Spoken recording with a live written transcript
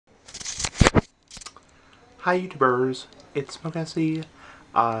Hi YouTubers, it's Smokesy.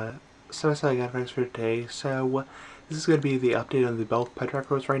 So that's all I got for today. So this is going to be the update on the bulk pet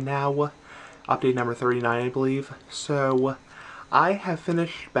records right now. Update number 39, I believe. So I have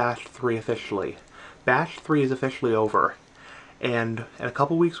finished batch 3 officially. Batch 3 is officially over. And in a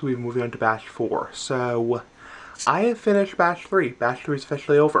couple weeks we'll be moving on to batch 4. So I have finished batch 3. Batch 3 is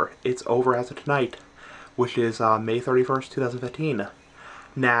officially over. It's over as of tonight, which is May 31st, 2015.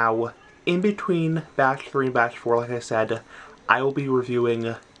 Now, in between batch 3 and batch 4, like I said, I will be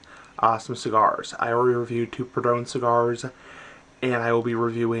reviewing some cigars. I already reviewed 2 Padron cigars, and I will be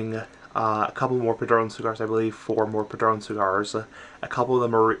reviewing a couple more Padron cigars, I believe 4 more Padron cigars. A couple of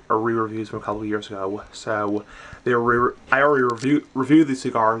them are re-reviews from a couple of years ago, so I already reviewed these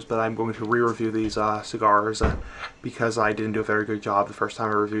cigars, but I'm going to re-review these cigars because I didn't do a very good job the first time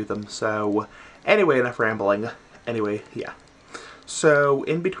I reviewed them. So, anyway, enough rambling. Anyway, yeah. So,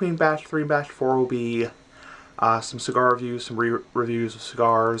 in between batch 3 and batch 4 will be some cigar reviews, some reviews of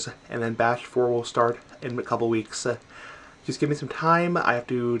cigars, and then batch 4 will start in a couple weeks. Just give me some time. I have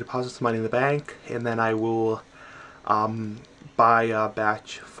to deposit some money in the bank, and then I will buy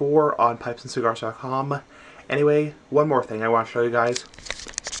batch 4 on pipesandcigars.com. Anyway, one more thing I want to show you guys.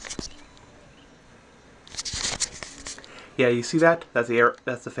 Yeah, you see that? That's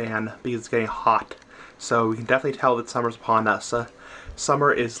the fan, because it's getting hot. So we can definitely tell that summer's upon us.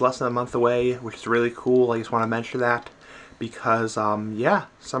 Summer is less than a month away, which is really cool. I just want to mention that because, yeah,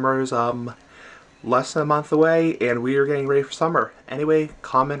 summer is less than a month away, and we are getting ready for summer. Anyway,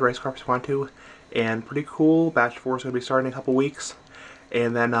 comment, race carpets if you want to, and pretty cool. Batch 4 is going to be starting in a couple weeks,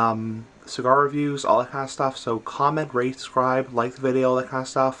 and then cigar reviews, all that kind of stuff. So comment, rate, subscribe, like the video, all that kind of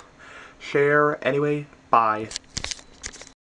stuff. Share. Anyway, bye.